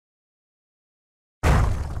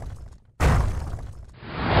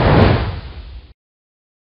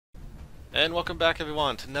And welcome back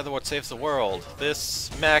everyone to Netherward Saves the World. This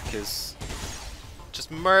mech has just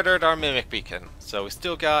murdered our mimic beacon. So we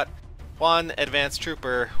still got one advanced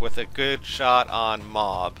trooper with a good shot on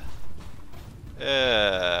mob.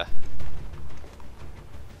 Oh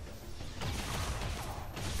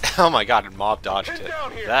my god, and mob dodged it.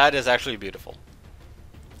 That is actually beautiful.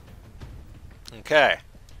 Okay.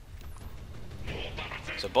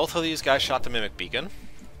 So both of these guys shot the mimic beacon.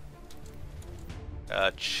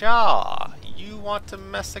 Cha, you want to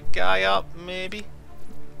mess a guy up, maybe?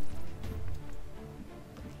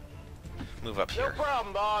 Move up here. No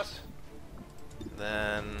problem, boss.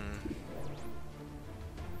 Then...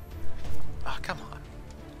 oh, come on.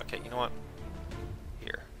 Okay, you know what?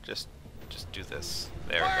 Here, just do this.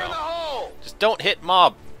 There Fire we in the go. hole! Just don't hit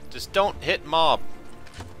mob. Just don't hit mob.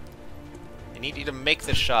 I need you to make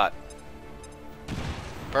this shot.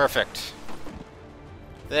 Perfect.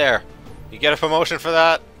 There. You get a promotion for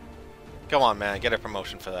that? Come on, man. Get a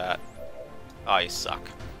promotion for that. Oh, you suck.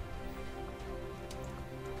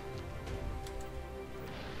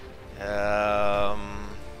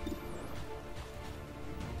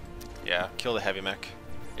 Yeah, kill the heavy mech.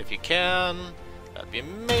 If you can, that'd be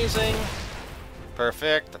amazing.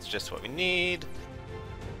 Perfect. That's just what we need.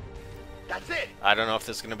 That's it. I don't know if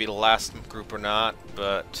this is going to be the last group or not,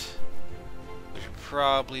 but we should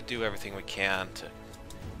probably do everything we can to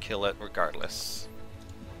kill it regardless.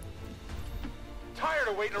 Tired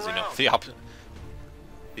of waiting You know, around.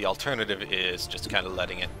 the alternative is just kind of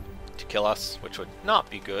letting it to kill us, which would not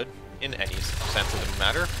be good in any sense of the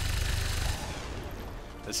matter.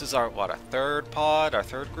 This is our, what, our third pod, our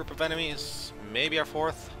third group of enemies? Maybe our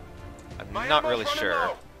fourth? I'm not really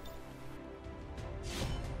sure.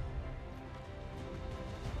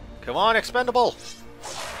 Come on, expendable!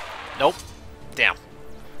 Nope. Damn.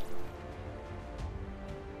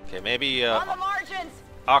 Okay, maybe On the margins.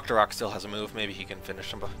 Octorok still has a move. Maybe he can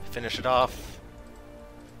finish it off.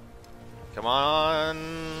 Come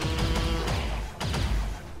on!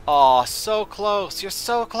 Oh, so close! You're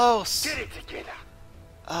so close! Get it together.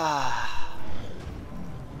 Ah.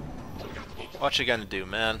 What you gonna do,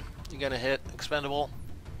 man? You gonna hit expendable?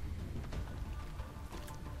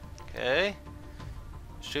 Okay.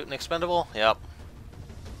 Shooting expendable? Yep.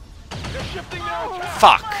 They're shifting their attack.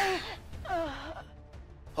 Fuck!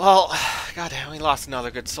 Well, goddamn, we lost another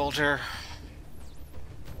good soldier.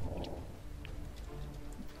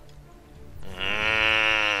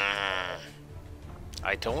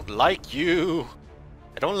 I don't like you.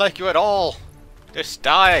 I don't like you at all. Just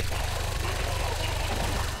die.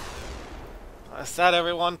 Is that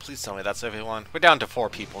everyone? Please tell me that's everyone. We're down to 4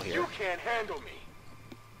 people here. You can't handle me.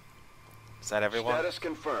 Is that everyone? Status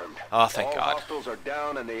confirmed. Oh, thank All God. hostiles are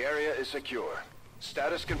down and the area is secure.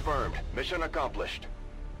 Status confirmed. Mission accomplished.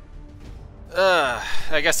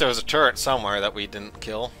 I guess there was a turret somewhere that we didn't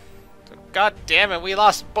kill. God damn it, we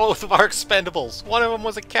lost both of our expendables. One of them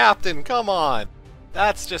was a captain, come on.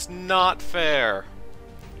 That's just not fair.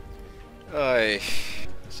 Oy.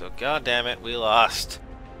 So god damn it, we lost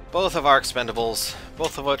both of our expendables,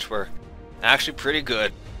 both of which were actually pretty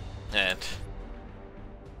good. And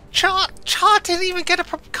Cha didn't even get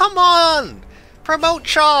a come on! Promote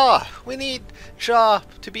Cha! We need Cha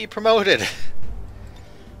to be promoted.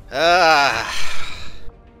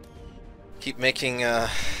 Keep making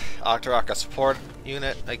Octorok a support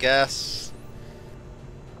unit, I guess.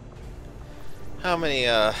 How many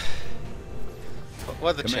what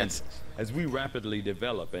are the chances? As we rapidly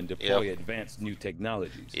develop and deploy advanced new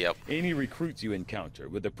technologies, any recruits you encounter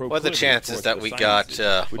with the what are the chances that we got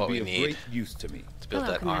what we need great use to me. to build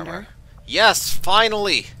Hello, that Commander. armor? Yes,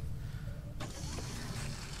 finally!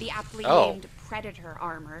 The aptly named Predator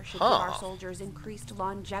armor should give Huh. our soldiers increased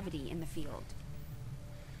longevity in the field.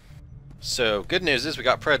 So, good news is we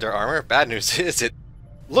got Predator armor. Bad news is it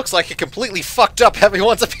looks like it completely fucked up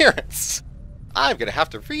everyone's appearance. I'm gonna have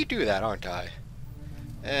to redo that, aren't I?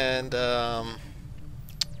 And, yeah.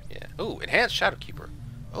 Ooh, Enhanced Shadowkeeper.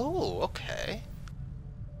 Oh, okay.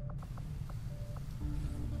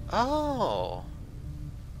 Oh.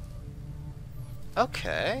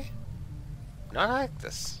 Okay. Not like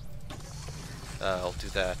this. I'll do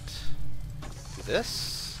that. Do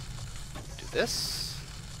this. Do this.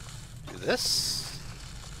 Do this.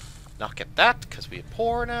 Not get that, because we are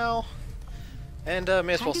poor now. And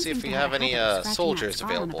may as well see if we have any soldiers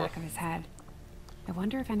available. I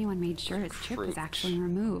wonder if anyone made sure his chip was actually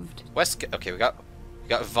removed. Okay, we got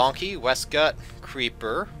Vonky, Westgut,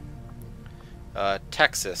 Creeper,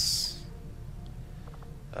 Texas.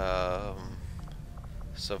 So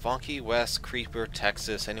Vonky, West, Creeper,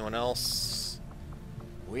 Texas. Anyone else?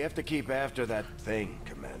 We have to keep after that thing,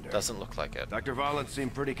 Commander. Doesn't look like it. Dr. Volland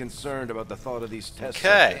seemed pretty concerned about the thought of these test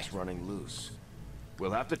Okay. subjects running loose.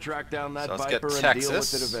 We'll have to track down that So let's get Viper and Texas. deal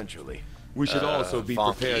with it eventually. We should also be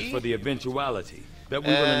Funky. prepared for the eventuality that we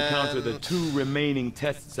will encounter the 2 remaining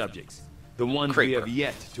test subjects, the ones we have Creeper.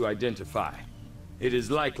 yet to identify. It is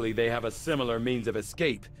likely they have a similar means of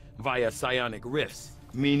escape via psionic rifts,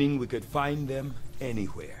 meaning we could find them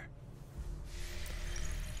anywhere.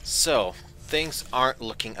 So, things aren't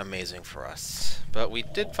looking amazing for us. But we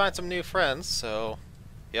did find some new friends, so...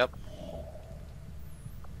 Yep.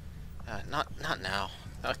 Not now.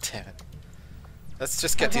 Oh, damn it. Let's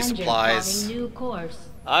just get these supplies. New course.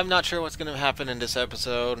 I'm not sure what's going to happen in this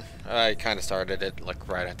episode. I kind of started it like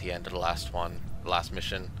right at the end of the last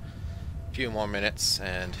mission. A few more minutes,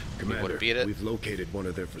 and we would beat it. We've located one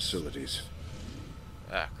of their facilities.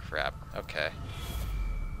 Ah, crap. Okay.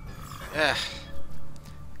 Ah.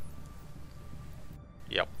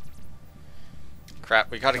 Yep.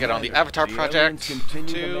 Crap, we gotta get on the Avatar project.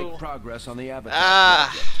 Continue to make progress on the Avatar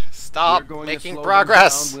project. Stop We're going to making slow them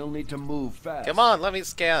progress! down. We'll need to move fast. Come on, let me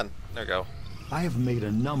scan. There we go. I have made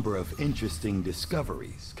a number of interesting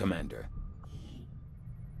discoveries, Commander.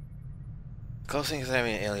 Closely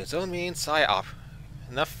examining alien zone means Psi-Op.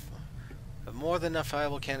 More than enough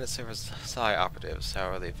viable candidates serve as Psi-Operatives.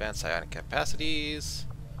 However, the advanced psionic capacities...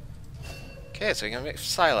 Okay, so we're gonna make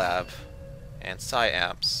Psi-Lab and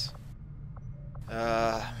Psi-Amps.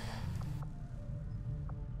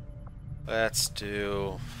 Let's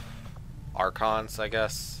do Archons, I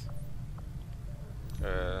guess.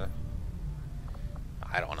 I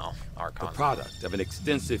don't know. The Archons. product of an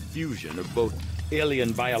extensive fusion of both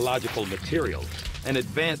alien biological materials and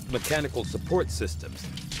advanced mechanical support systems,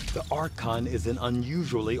 the Archon is an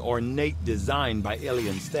unusually ornate design by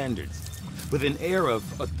alien standards. With an air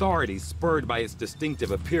of authority spurred by its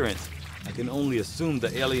distinctive appearance, I can only assume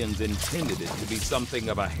the aliens intended it to be something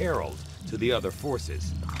of a herald to the other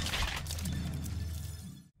forces.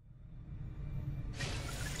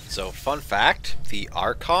 So, fun fact, the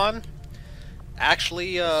Archon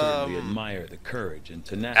actually, Certainly admire the courage and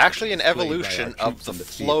tenacity actually an displayed by evolution our of troops the in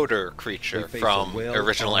field. floater creature They face from a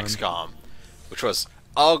original well-armed- XCOM, which was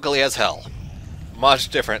ugly as hell. Much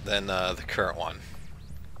different than the current one.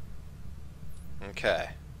 Okay.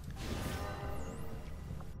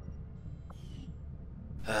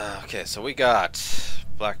 Okay, so we got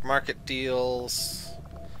black market deals.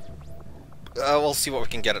 We'll see what we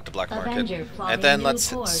can get at the black market. Avenger plotting And then new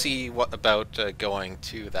let's course. see what about going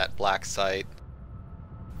to that black site.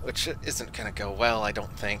 Which isn't gonna go well, I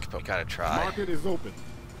don't think, but we gotta try. Market is open.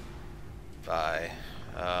 Buy.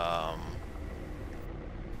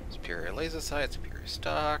 Superior laser sight, superior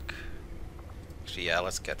stock. Actually, yeah,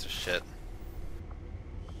 let's get to shit.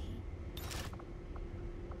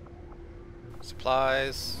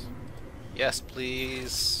 Supplies. Yes,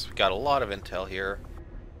 please. We got a lot of intel here.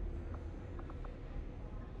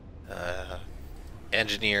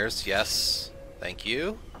 Engineers, yes. Thank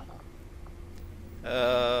you.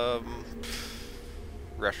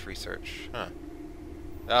 Rush research. Huh.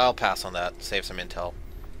 I'll pass on that. Save some intel.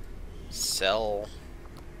 Sell.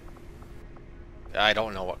 I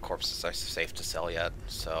don't know what corpses are safe to sell yet,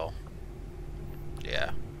 so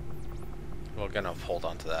yeah. We're gonna hold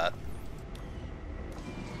on to that.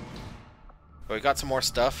 But we got some more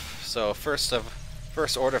stuff. So first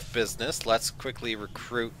order of business, let's quickly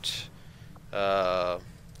recruit that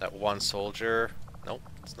one soldier. Nope,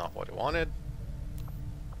 that's not what I wanted.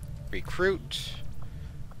 Recruit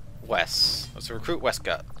Wes. Let's recruit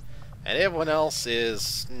Westcott. And everyone else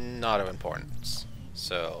is not of importance.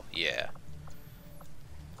 So, yeah.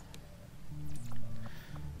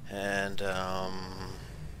 And,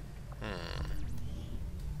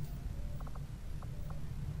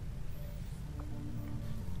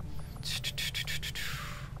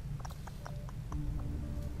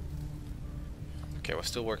 Okay, we're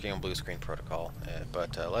still working on blue screen protocol,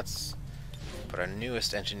 but let's put our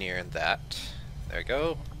newest engineer in that. There we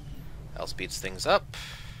go. That speeds things up.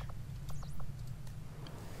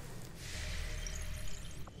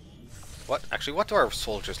 Actually, what do our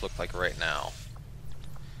soldiers look like right now?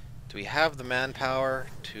 Do we have the manpower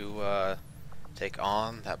to take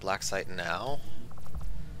on that black site now?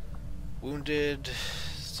 Wounded.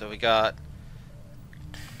 So we got...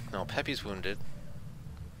 No, Peppy's wounded.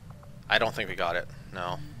 I don't think we got it.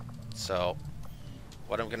 No. So,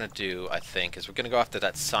 what I'm gonna do, I think, is we're gonna go after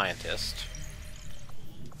that scientist.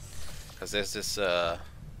 Because there's this,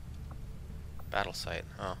 battle site.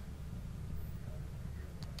 Oh.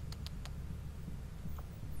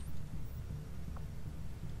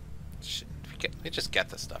 We just get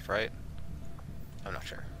this stuff, right? I'm not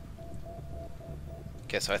sure.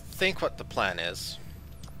 Okay, so I think what the plan is,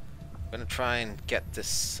 I'm gonna try and get this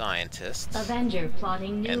scientist. Avenger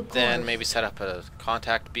plotting new and then course. maybe set up a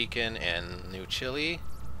contact beacon in New Chile.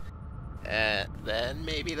 And then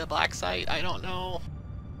maybe the black site, I don't know.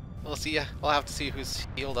 We'll see. We'll have to see who's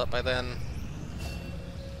healed up by then.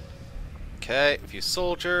 Okay, view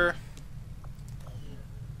soldier.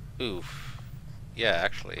 Oof. Yeah,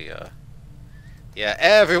 actually, yeah,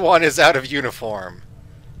 everyone is out of uniform.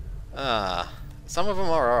 Some of them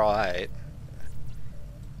are alright.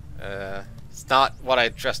 It's not what I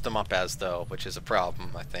dressed them up as, though, which is a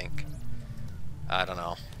problem, I think. I don't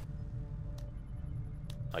know.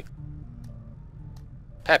 Like,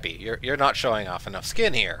 Peppy, you're not showing off enough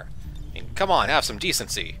skin here. I mean, come on, have some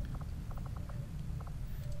decency.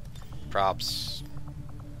 Props.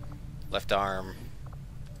 Left arm.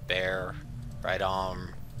 Bear. Right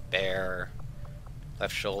arm. Bear.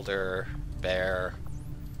 Left shoulder. Bear.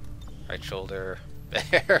 Right shoulder.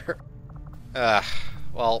 Bear.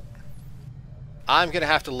 Well, I'm gonna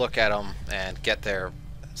have to look at them and get their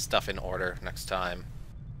stuff in order next time.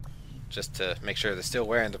 Just to make sure they're still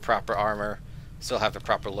wearing the proper armor. Still have the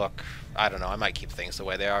proper look. I don't know, I might keep things the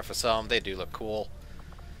way they are for some. They do look cool.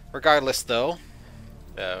 Regardless, though...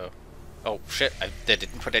 oh, shit. I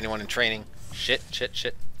didn't put anyone in training. Shit.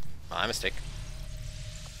 My mistake.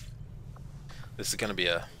 This is gonna be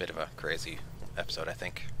a bit of a crazy episode, I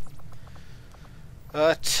think.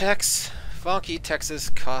 Funky Texas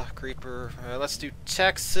Creeper. Let's do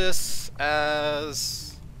Texas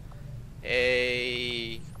as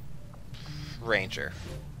a ranger.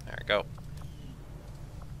 There we go.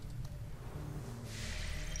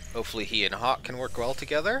 Hopefully he and Hawk can work well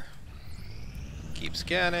together. Keep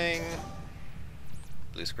scanning.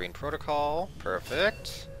 Blue screen protocol.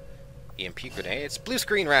 Perfect. EMP grenades. Blue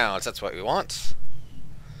screen rounds. That's what we want.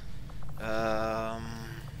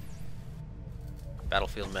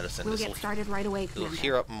 Battlefield medicine. We'll get started right away, We'll Commander.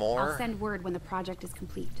 hear up more. I'll send word when the project is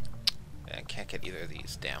complete. I can't get either of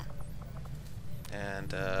these. Damn.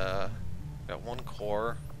 And got one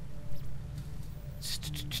core.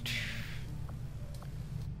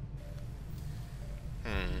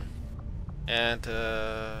 And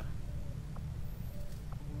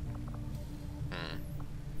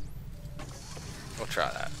we'll try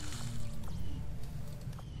that.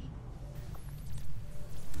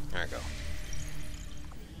 There we go.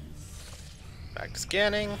 Back to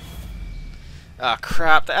scanning. Ah,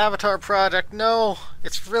 crap, the Avatar project, no!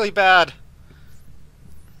 It's really bad!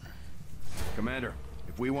 Commander,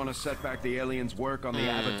 if we want to set back the aliens' work on the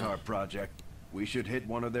Avatar project, we should hit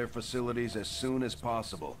one of their facilities as soon as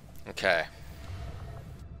possible. Okay.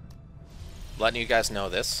 Letting you guys know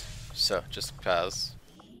this, so just because.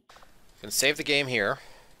 Gonna save the game here.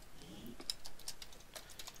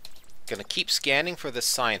 Gonna keep scanning for this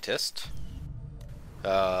scientist.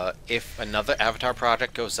 If another Avatar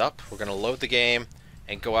project goes up, we're gonna load the game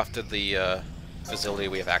and go after the facility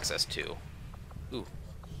we have access to. Ooh,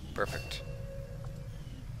 perfect.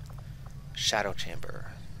 Shadow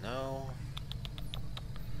chamber. No.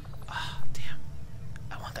 Ah, damn.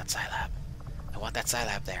 I want that Scilab. I want that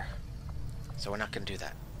Scilab there. So we're not gonna do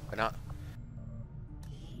that. We're not.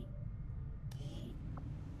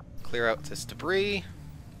 Clear out this debris.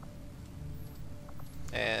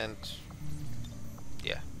 And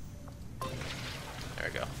yeah. There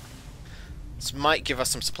we go. This might give us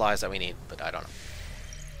some supplies that we need, but I don't know.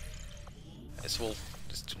 This will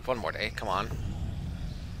just one more day. Come on.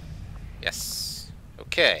 Yes.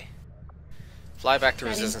 Okay. Fly back to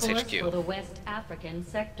Setting Resistance course HQ. for the West African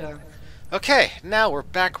sector. Okay, now we're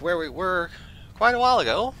back where we were quite a while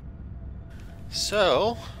ago.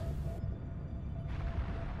 So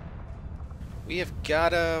we have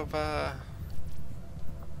got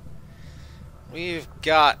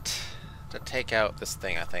to take out this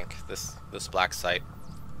thing, I think. This black site.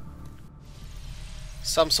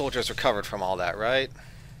 Some soldiers recovered from all that, right?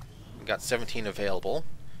 We got 17 available.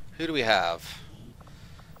 Who do we have?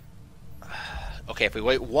 Okay, if we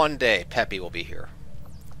wait one day, Peppy will be here.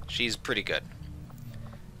 She's pretty good.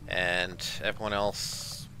 And everyone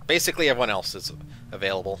else... Basically everyone else is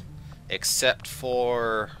available. Except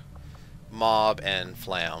for Mob and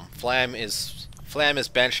Flam. Flam is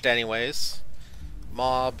benched anyways.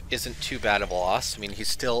 Mob isn't too bad of a loss. I mean, he's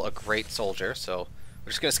still a great soldier, so...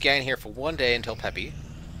 We're just gonna scan here for one day until Peppy.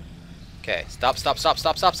 Okay, stop.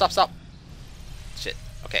 Shit,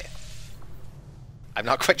 okay. I'm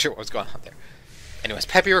not quite sure what was going on there. Anyways,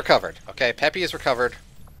 Peppy recovered. Okay, Peppy is recovered.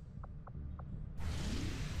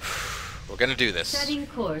 We're gonna do this. Setting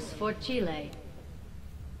course for Chile.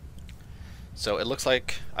 So it looks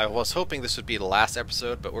like I was hoping this would be the last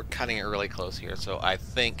episode, but we're cutting it really close here. So I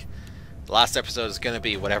think The last episode is going to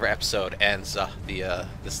be whatever episode ends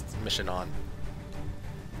this mission on.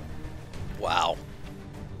 Wow.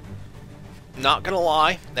 Not gonna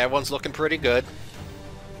lie, everyone's looking pretty good.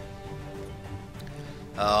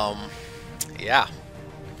 Yeah.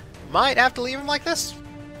 Might have to leave him like this?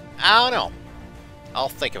 I don't know. I'll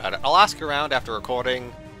think about it. I'll ask around after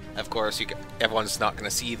recording. Of course, everyone's not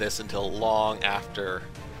gonna see this until long after,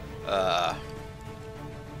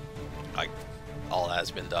 like, all that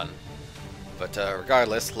has been done. But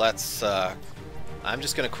regardless, let's. I'm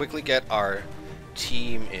just gonna quickly get our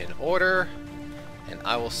team in order, and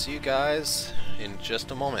I will see you guys in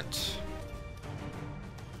just a moment.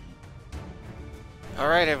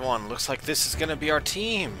 Alright everyone, looks like this is gonna be our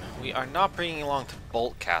team. We are not bringing along the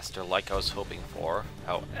Boltcaster like I was hoping for.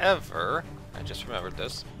 However, I just remembered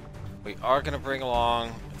this. We are gonna bring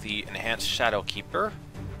along the Enhanced Shadow Keeper,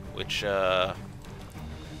 which does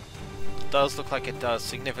look like it does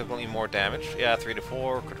significantly more damage. Yeah, 3 to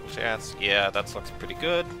 4 critical chance. Yeah, that looks pretty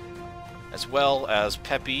good. As well as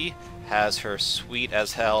Peppy has her sweet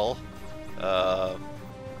as hell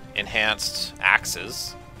enhanced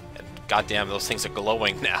axes. And goddamn, those things are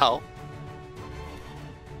glowing now.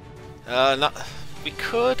 We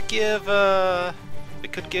could give the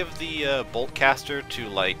Boltcaster to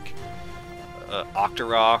like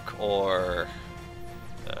Octorok or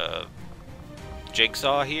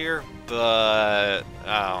Jigsaw here, but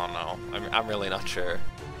I don't know. I'm really not sure.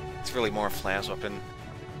 It's really more a flash weapon.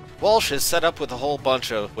 Walsh is set up with a whole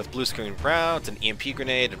bunch with blue screen rounds, an EMP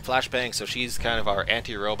grenade, and flashbang, so she's kind of our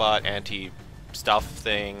anti-robot, anti-stuff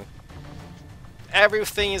thing.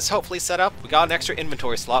 Everything is hopefully set up. We got an extra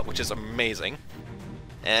inventory slot, which is amazing.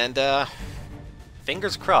 And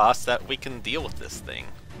fingers crossed that we can deal with this thing.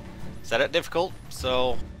 Set it difficult,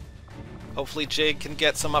 so hopefully Jig can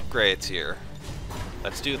get some upgrades here.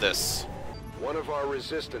 Let's do this. One of our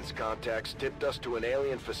resistance contacts tipped us to an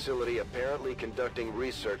alien facility apparently conducting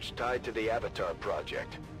research tied to the Avatar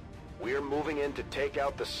project. We're moving in to take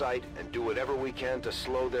out the site and do whatever we can to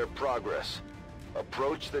slow their progress.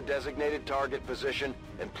 Approach the designated target position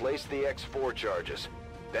and place the X4 charges.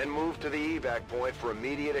 Then move to the evac point for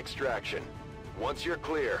immediate extraction. Once you're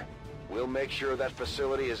clear, we'll make sure that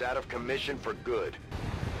facility is out of commission for good.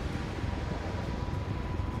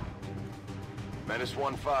 Menace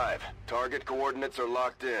 1-5. Target coordinates are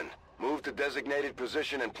locked in. Move to designated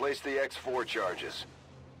position and place the X4 charges.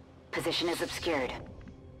 Position is obscured.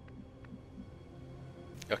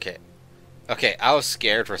 Okay. Okay, I was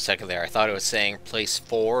scared for a second there. I thought it was saying place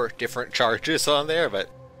 4 different charges on there, but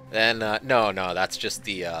then no, that's just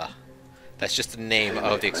the name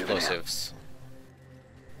of the explosives.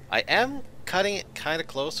 I am cutting it kind of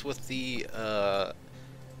close with the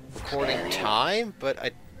recording time,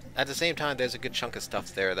 but at the same time, there's a good chunk of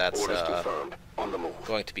stuff there that's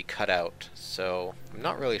going to be cut out, so I'm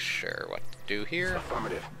not really sure what to do here.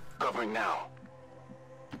 Affirmative. Covering now.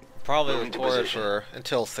 Probably record for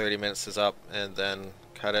until 30 minutes is up, and then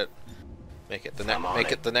cut it, make it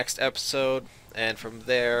the next episode, and from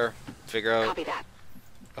there figure out. Copy that.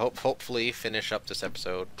 Hopefully finish up this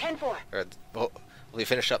episode. 10-4. Or hopefully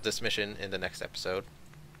finish up this mission in the next episode.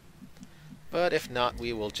 But if not,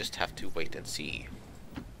 we will just have to wait and see.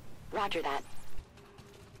 Roger that.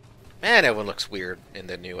 Man, everyone looks weird in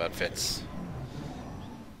their new outfits.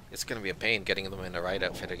 It's gonna be a pain getting them in the right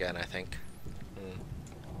outfit again, I think.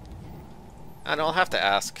 And I'll have to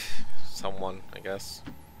ask someone, I guess.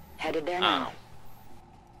 Headed there now.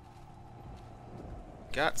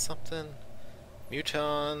 Got something.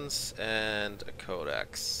 Mutons and a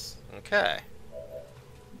codex. Okay.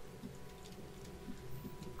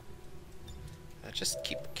 Just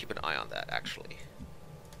keep an eye on that, actually.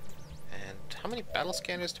 And how many battle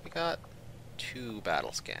scanners do we got? 2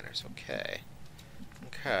 battle scanners. Okay.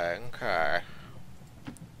 Okay.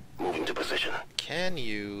 Moving to position. Can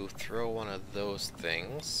you throw one of those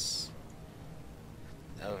things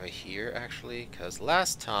over here, actually? Because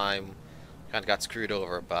last time we kind of got screwed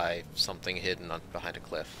over by something hidden behind a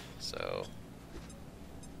cliff. So.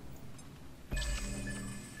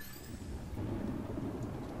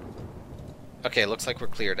 Okay, looks like we're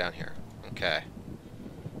clear down here. Okay.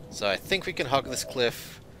 So I think we can hug this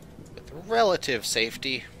cliff with relative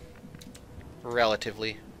safety.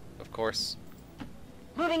 Relatively, of course.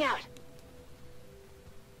 Moving out.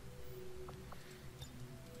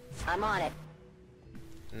 I'm on it.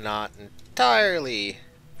 Not entirely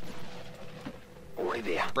Already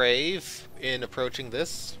there. brave in approaching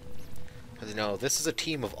this. Because, you know, this is a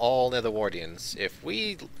team of all Netherwardians. If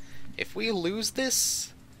we lose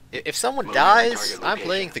this, if someone dies, I'm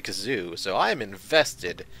playing the kazoo, so I am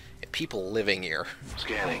invested in people living here.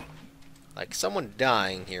 Scanning. Like, someone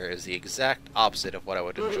dying here is the exact opposite of what I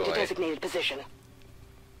would Moving to enjoy. designated position.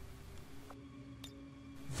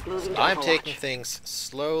 Moving to I'm Overwatch. taking things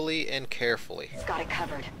slowly and carefully. Got it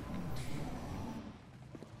covered.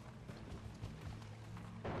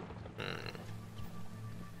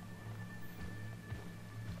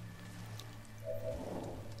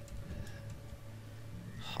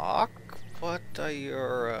 Hawk? What are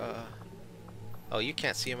your, Oh, you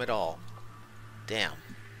can't see him at all. Damn.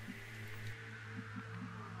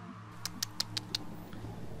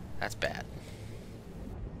 That's bad.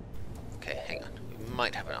 Okay, hang on. We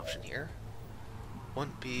might have an option here.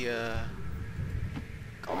 Wouldn't be a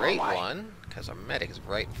great one, because our medic is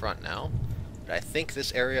right in front now. But I think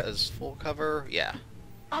this area is full cover. Yeah.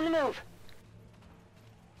 On the move.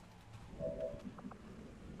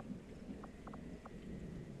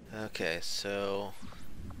 Okay, so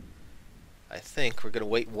I think we're gonna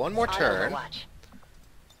wait one more On turn, Overwatch.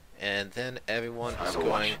 and then everyone is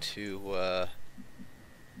going to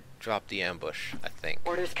drop the ambush, I think.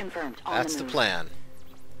 Orders confirmed. On That's the the move. plan.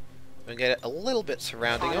 We're gonna get a little bit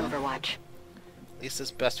surrounding On them, Overwatch. at least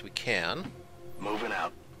as best we can, Moving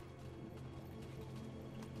out.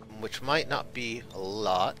 which might not be a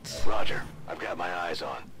lot Roger. I've got my eyes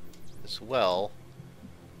on. as well,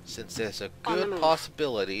 since there's a On the good move.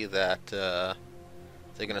 possibility that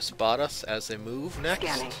they're gonna spot us as they move next.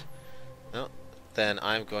 Scanning. No, then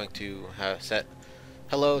I'm going to set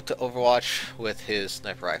hello to Overwatch with his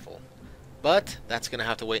sniper rifle. But that's going to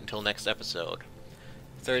have to wait until next episode.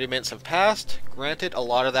 30 minutes have passed. Granted, a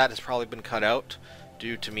lot of that has probably been cut out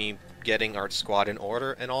due to me getting our squad in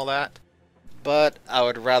order and all that. But I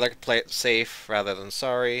would rather play it safe rather than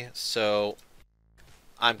sorry, so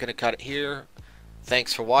I'm going to cut it here.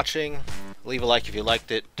 Thanks for watching. Leave a like if you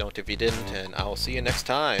liked it, don't if you didn't, and I will see you next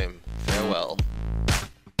time. Farewell.